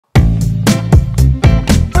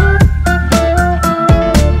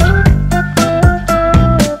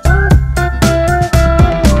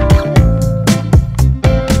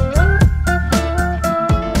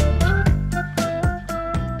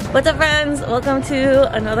welcome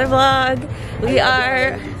to another vlog. We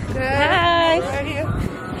are hi.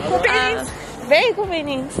 Very cool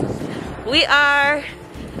paintings. We are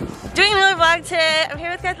doing another vlog today. I'm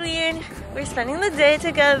here with Cathleen. We're spending the day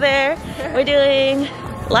together. We're doing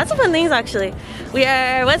lots of fun things actually. We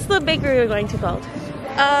are, what's the bakery we're going to called?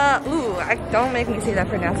 Don't make me say that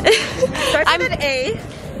pronouncement. Starts with an A.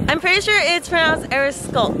 I'm pretty sure it's pronounced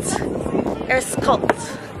Arsicault.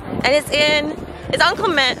 And it's on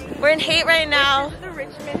Clement. We're in Haight right now. The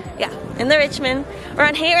Richmond. Yeah, in the Richmond. We're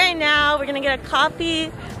on Haight right now. We're gonna get a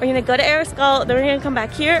coffee. We're gonna go to Arsicault. Then we're gonna come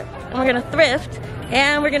back here and we're gonna thrift.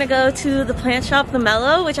 And we're gonna go to the plant shop, the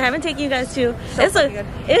Mellow, which I haven't taken you guys to. It's a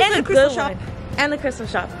good shop. And the crystal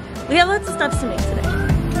shop. We have lots of stuff to make today.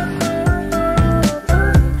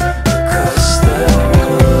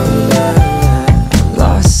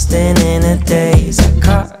 Lost in a daze, I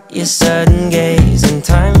caught your sudden gaze, and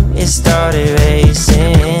time it started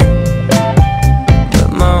racing.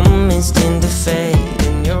 But moments tend to fade,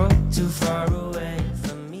 and you're too far away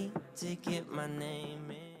from me to get my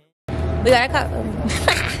name in. We got a cup.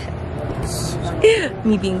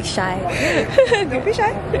 Me being shy. Don't be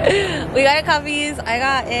shy. We got coffees. I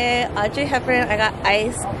got a Audrey Hepburn. I got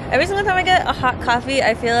ice. Every single time I get a hot coffee,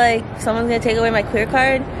 I feel like someone's gonna take away my clear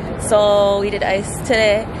card. So we did ice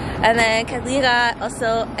today. And then Cathleen got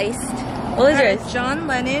also iced. What was yours? John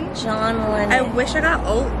Lennon. John Lennon. I wish I got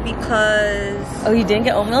oat because... Oh, you didn't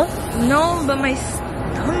get oat milk? No, but my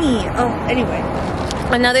tummy. Oh, anyway.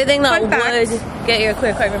 Another thing that Fun fact. would get your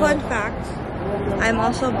clear card removed. Fun fact. I'm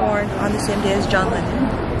also born on the same day as John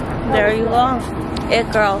Lennon. There you go.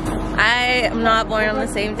 It girl. I am not born on the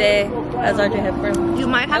same day as Audrey Hepburn. You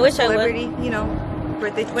might have a celebrity, you know,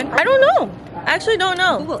 birthday twin. I don't know. I actually don't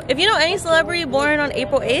know. Google. If you know any celebrity born on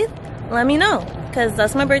April 8th, let me know. Because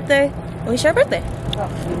that's my birthday and we share a birthday.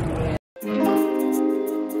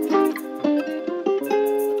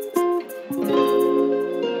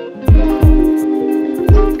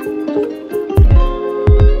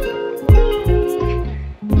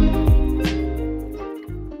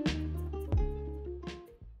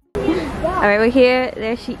 Alright, we're here.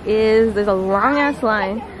 There she is. There's a long ass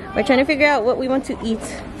line. We're trying to figure out what we want to eat.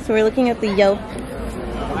 So we're looking at the Yelp.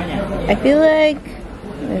 I feel like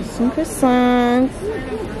there's some croissants.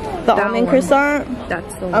 The almond croissant.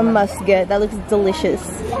 That's the one. A must get. That looks delicious.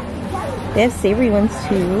 They have savory ones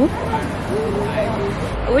too.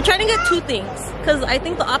 We're trying to get two things. Because I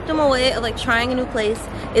think the optimal way of like trying a new place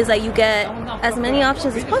is that you get as many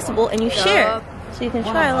options as possible and you share. So you can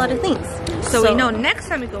try a lot of things. So we know next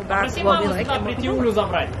time we go back what we like and what we don't.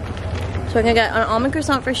 So we're gonna get an almond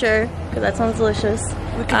croissant for sure, because that sounds delicious.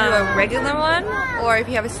 We can do a regular one, or if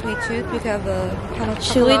you have a sweet tooth, we can have a pan au chocolat.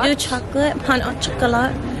 Should we do chocolate? Pan au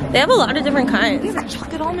chocolat? They have a lot of different kinds. We have a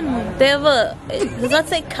chocolate almond one. They have a, does that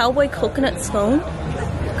say cowboy coconut scone?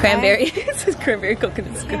 Cranberry. It says cranberry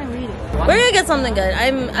coconut scone. We're gonna get something good.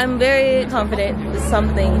 I'm very confident with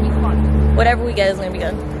something. Whatever we get is gonna be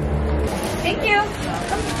good. Thank you.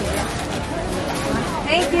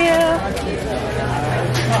 Thank you.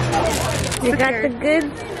 You got the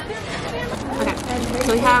goods. Okay,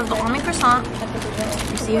 so we have the almond croissant.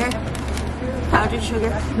 You see her? Powdered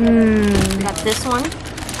sugar. We got this one.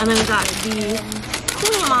 And then we got the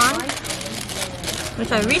couillon,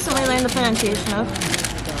 which I recently learned the pronunciation of.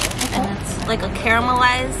 And it's like a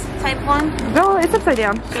caramelized type one. No, it's upside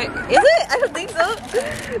down. Is it? I don't think so.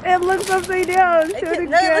 It looks upside down. No, it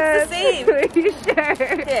looks the same. Are you sure?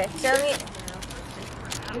 Here, show me.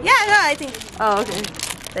 Yeah, no, I think. Oh, okay.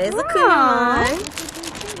 There's the couillon.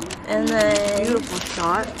 And then Beautiful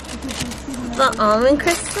shot. the almond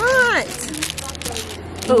croissant.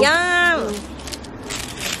 Ooh. Yum.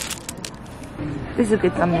 This is a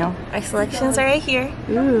good thumbnail. Our selections are right here.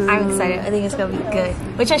 Ooh. I'm excited. I think it's gonna be good.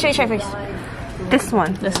 Which one should we try first? This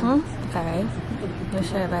one. This one? Okay. What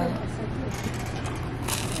should I buy?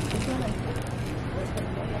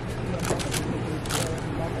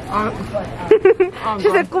 She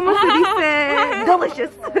said, ¿Cómo se dice?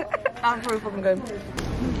 Delicious. That's pretty fucking good.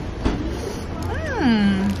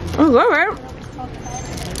 Oh, good, right?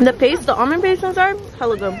 The paste, the almond paste inside,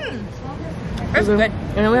 hella good. That's good.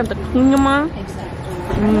 And then we have the couillon.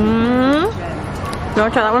 You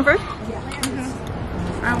wanna try that one first?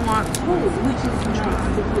 I want.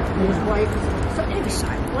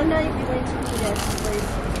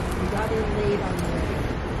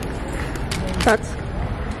 That's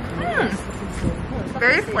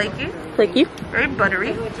Very flaky. flaky, Very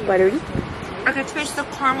buttery. buttery. I can taste the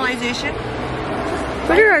caramelization.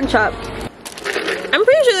 Butter on top. I'm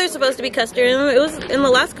pretty sure there's supposed to be custard in them. It was in the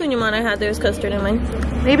last couillon I had. There was custard in mine.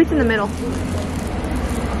 Maybe it's in the middle.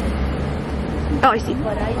 Oh, I see.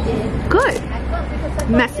 Good.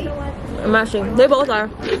 Messy. Messy. They both are.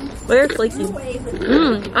 Very flaky.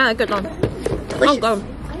 I like it though. Oh god.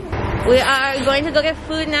 We are going to go get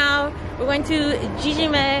food now. We're going to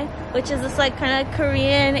Jijime, which is this like kind of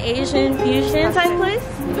Korean Asian fusion type place.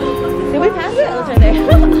 Did we pass it? Oh, it's right there.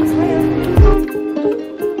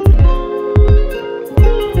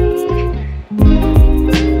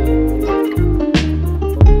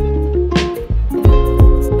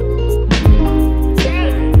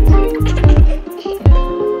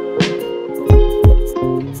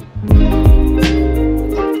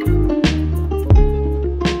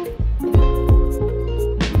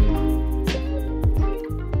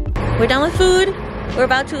 We're done with food. We're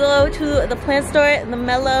about to go to the plant store, the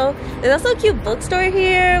Mellow. There's also a cute bookstore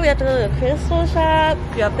here. We have to go to a crystal shop.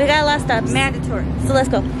 Yep. We got a lot of stuff. Mandatory. So let's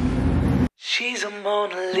go. She's a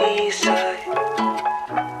Mona Lisa.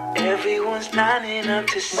 Everyone's lining up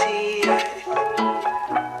to see her.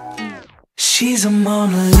 She's a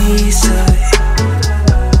Mona Lisa.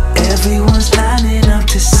 Everyone's lining up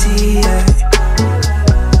to see her.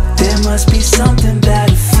 There must be something about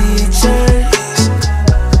her features.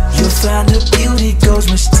 You'll find her beauty goes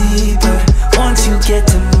much deeper once you get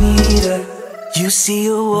to meet her. You see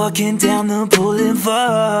her walking down the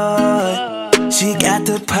boulevard. She got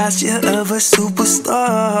the posture of a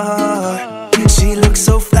superstar. She looks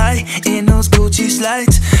so fly in those Gucci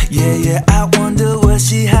slides. Yeah, yeah, I wonder what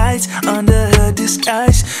she hides under her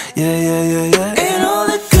disguise. Yeah, yeah, yeah, yeah. And all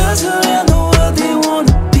the girls around the world, they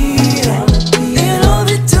wanna be her. And all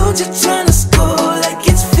the dudes are trying to score like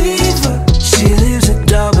it's fever. She lives a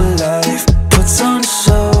double life, puts on a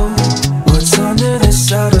show. What's under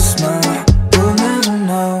this outer smile, we'll never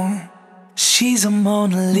know. She's a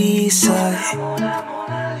Mona Lisa.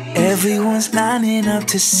 Everyone's lining up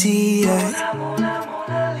to see her.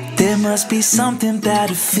 There must be something about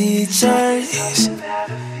her features.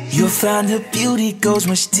 You'll find her beauty goes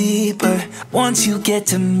much deeper once you get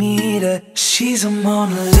to meet her. She's a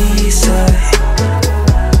Mona Lisa.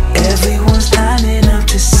 Everyone's lining up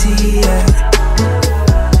to see her.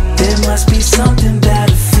 There must be something about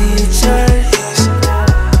her features.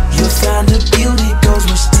 You'll find her beauty goes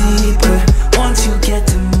much deeper once you get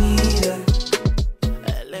to meet her.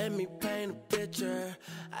 Let me paint a picture.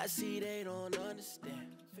 I see they don't understand.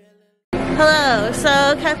 Hello.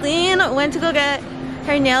 So Kathleen went to go get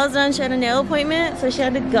her nails done. She had a nail appointment, so she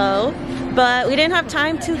had to go. But we didn't have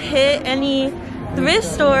time to hit any thrift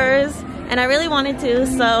stores, and I really wanted to,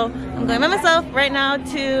 so I'm going by myself right now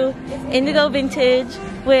to Indigo Vintage,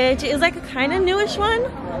 which is like a kind of newish one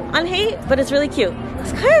on Haight, but it's really cute.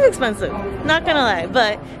 It's kind of expensive, not gonna lie,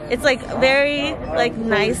 but it's like very like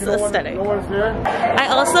nice aesthetic. I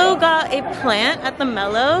also got a plant at the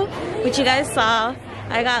Mellow, which you guys saw.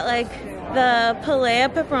 I got like the Palea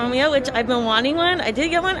peperomia, which I've been wanting one. I did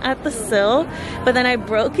get one at the Sill, but then I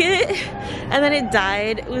broke it and then it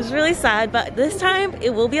died. It was really sad, but this time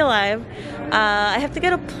it will be alive. I have to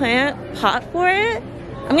get a plant pot for it.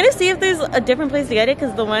 I'm gonna see if there's a different place to get it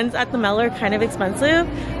because the ones at the Mellow are kind of expensive,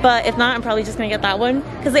 but if not, I'm probably just gonna get that one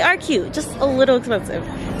because they are cute, just a little expensive.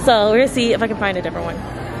 So we're gonna see if I can find a different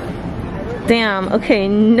one. Damn, okay,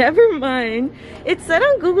 never mind. It said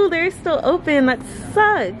on Google they're still open. That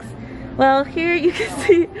sucks. Well, here you can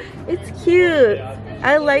see it's cute.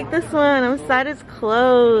 I like this one. I'm sad it's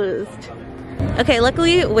closed. Okay,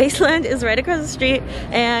 luckily Wasteland is right across the street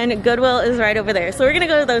and Goodwill is right over there. So we're gonna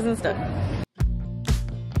go to those instead.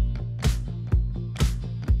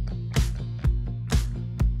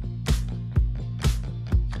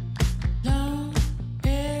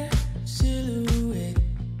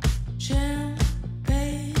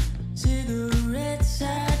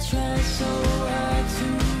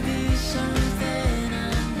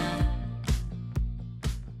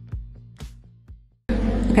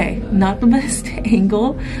 Okay, not the best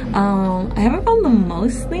angle. I haven't found the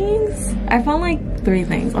most things. I found like 3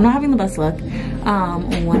 things. I'm not having the best luck.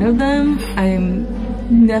 One of them I'm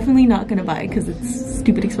definitely not gonna buy because it's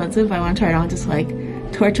stupid expensive. I want to try it on just like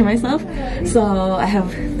torture myself. So I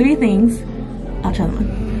have 3 things. I'll try them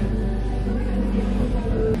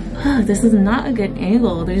on. This is not a good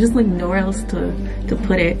angle. There's just like nowhere else to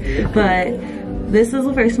put it. But this is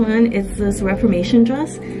the first one. It's this Reformation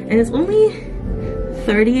dress and it's only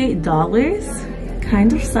 $38.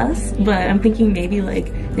 Kind of sus, but I'm thinking maybe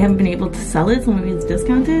like they haven't been able to sell it, so maybe it's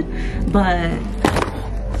discounted. But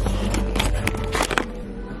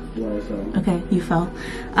okay, you fell.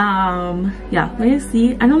 Yeah, let's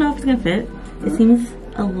see. I don't know if it's gonna fit. It seems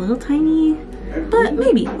a little tiny, but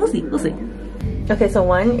maybe. We'll see. We'll see. Okay, so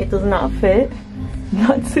 1, it does not fit.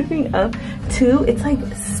 Not zipping up. 2, it's like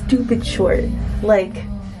stupid short. Like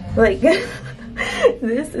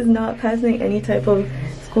This is not passing any type of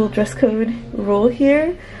school dress code rule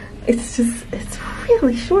here. It's just, it's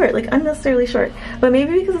really short, like unnecessarily short. But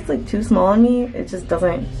maybe because it's like too small on me, it just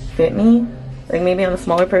doesn't fit me. Like maybe I'm a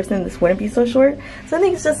smaller person, this wouldn't be so short. So I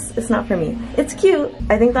think it's just, it's not for me. It's cute.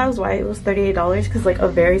 I think that was why it was $38, because like a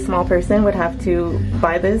very small person would have to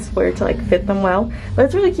buy this for it to like fit them well. But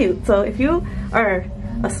it's really cute. So if you are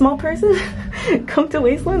a small person, come to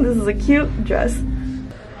Wasteland. This is a cute dress.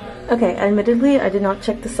 Okay, admittedly, I did not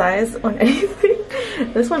check the size on anything.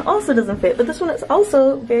 This one also doesn't fit, but this one is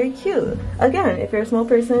also very cute. Again, if you're a small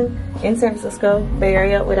person in San Francisco, Bay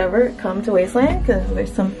Area, whatever, come to Wasteland because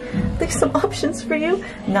there's some options for you.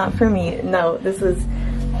 Not for me. No, this is,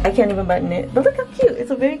 I can't even button it. But look how cute.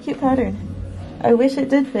 It's a very cute pattern. I wish it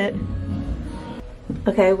did fit.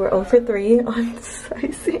 Okay, we're 0 for 3 on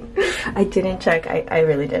sizing. I didn't check. I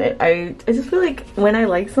really didn't. I just feel like when I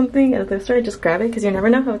like something at a thrift store, I just grab it because you never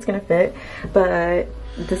know how it's gonna fit. But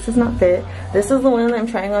this does not fit. This is the one that I'm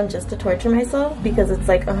trying on just to torture myself because it's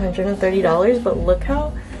like $130. But look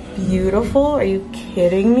how beautiful. Are you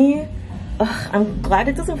kidding me? Ugh, I'm glad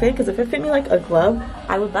it doesn't fit because if it fit me like a glove,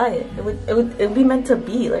 I would buy it. It would be meant to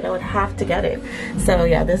be. Like I would have to get it. So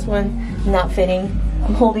yeah, this one not fitting.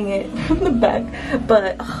 I'm holding it from the back,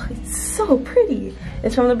 but oh, it's so pretty.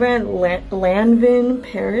 It's from the brand Lanvin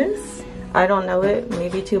Paris. I don't know it.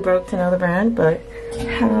 Maybe too broke to know the brand, but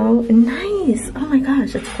how nice. Oh my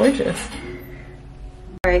gosh, it's gorgeous.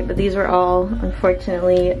 Alright, but these were all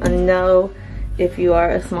unfortunately a no. If you are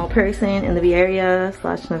a small person in the Bay Area /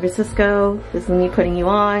 San Francisco, this is me putting you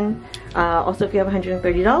on. Also, if you have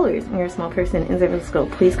 $130 and you're a small person in San Francisco,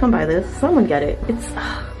 please come buy this. Someone get it. It's,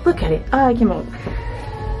 look at it.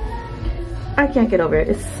 I can't get over it.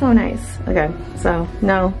 It's so nice. Okay, so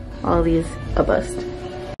no, all of these a bust.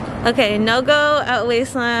 Okay, no go at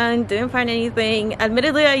Wasteland. Didn't find anything.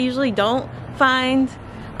 Admittedly, I usually don't find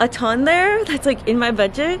a ton there that's like in my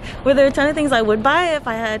budget. Were there a ton of things I would buy if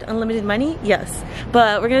I had unlimited money? Yes.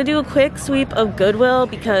 But we're gonna do a quick sweep of Goodwill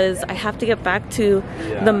because I have to get back to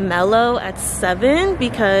the Mellow at 7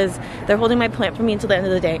 because they're holding my plant for me until the end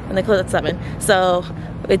of the day and they close at 7. So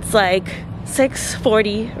it's like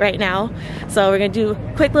 6:40 right now. So we're gonna do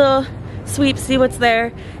a quick little sweep, see what's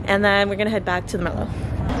there, and then we're gonna head back to the Mellow.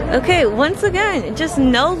 Okay, once again, just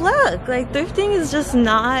no luck. Like thrifting is just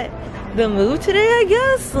not the move today, I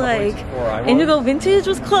guess. Like Indigo Vintage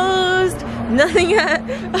was closed. Nothing at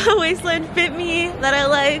Wasteland fit me that I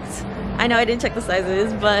liked. I know I didn't check the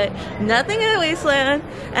sizes, but nothing at Wasteland.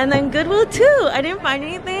 And then Goodwill too. I didn't find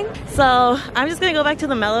anything. So I'm just gonna go back to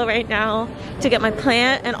the Mellow right now to get my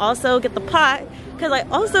plant and also get the pot because I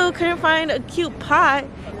also couldn't find a cute pot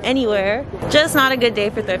anywhere. Just not a good day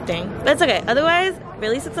for thrifting. That's okay. Otherwise,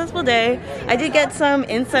 really successful day. I did get some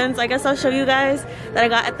incense. I guess I'll show you guys that I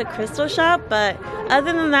got at the crystal shop, but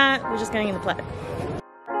other than that, we're just getting in the plant.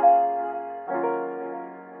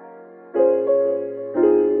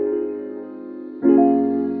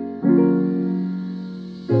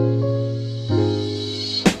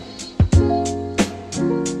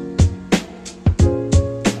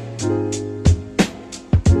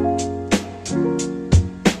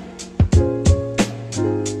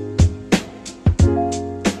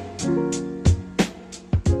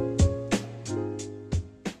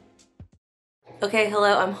 Okay,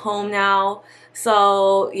 hello, I'm home now.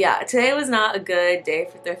 So yeah, today was not a good day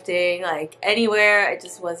for thrifting, like anywhere. I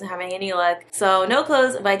just wasn't having any luck. So no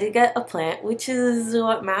clothes, but I did get a plant, which is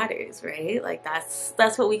what matters, right? Like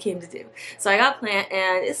that's what we came to do. So I got a plant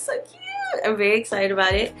and it's so cute. I'm very excited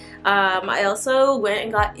about it. I also went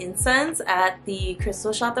and got incense at the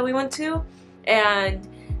crystal shop that we went to, and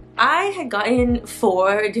I had gotten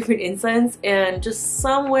 4 different incense and just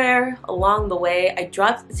somewhere along the way I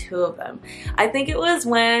dropped 2 of them. I think it was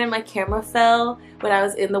when my camera fell when I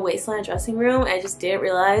was in the Wasteland dressing room. I just didn't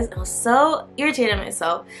realize. I was so irritated at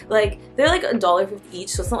myself. Like they're like $1.50 each,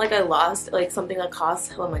 so it's not like I lost like something that costs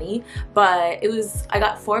hella money, but it was, I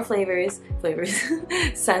got 4 flavors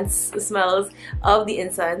scents, smells of the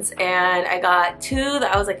incense, and I got 2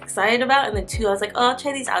 that I was like excited about, and then 2 I was like, oh, I'll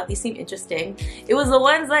try these out, these seem interesting. It was the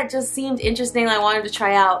ones that just seemed interesting I wanted to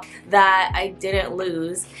try out that I didn't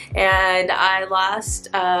lose, and I lost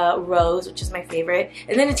Rose, which is my favorite,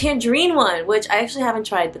 and then a tangerine one, which I actually haven't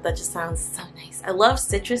tried, but that just sounds so nice. I love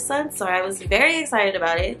citrus scents, so I was very excited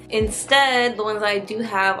about it. Instead, the ones I do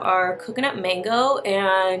have are coconut mango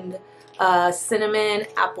and cinnamon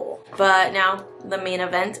apple. But now the main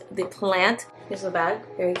event, the plant. Here's the bag,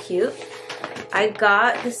 very cute. I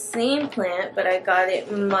got the same plant, but I got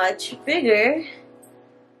it much bigger.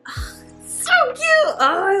 Oh, it's so cute!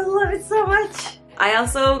 Oh, I love it so much. I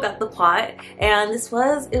also got the pot, and it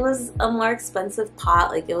was a more expensive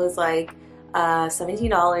pot. Like it was like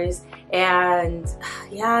 $17, and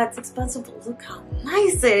yeah, it's expensive, but look how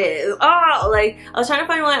nice it is. Oh, like I was trying to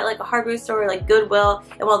find one at like a hardware store, like Goodwill,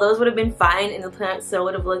 and while those would have been fine and the plant still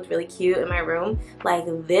would have looked really cute in my room, like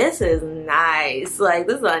this is nice. Like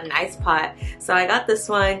this is a nice pot. So I got this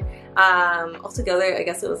one. Altogether I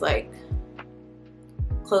guess it was like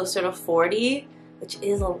closer to 40, which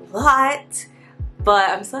is a lot, but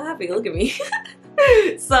I'm so happy. Look at me.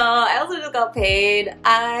 So I also just got paid.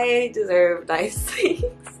 I deserve nice things.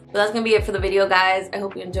 But that's gonna be it for the video, guys. I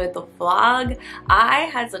hope you enjoyed the vlog. I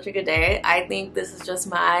had such a good day. I think this is just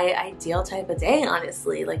my ideal type of day,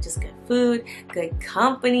 honestly. Like just good food, good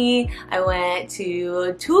company. I went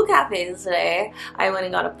to 2 cafes today. I went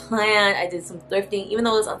and got a plant. I did some thrifting, even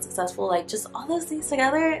though it was unsuccessful. Like just all those things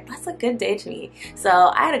together, that's a good day to me. So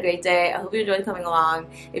I had a great day. I hope you enjoyed coming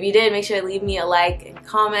along. If you did, make sure to leave me a like and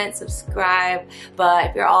comment, subscribe. But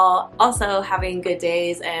if you're all also having good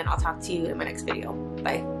days, and I'll talk to you in my next video.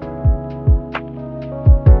 Bye.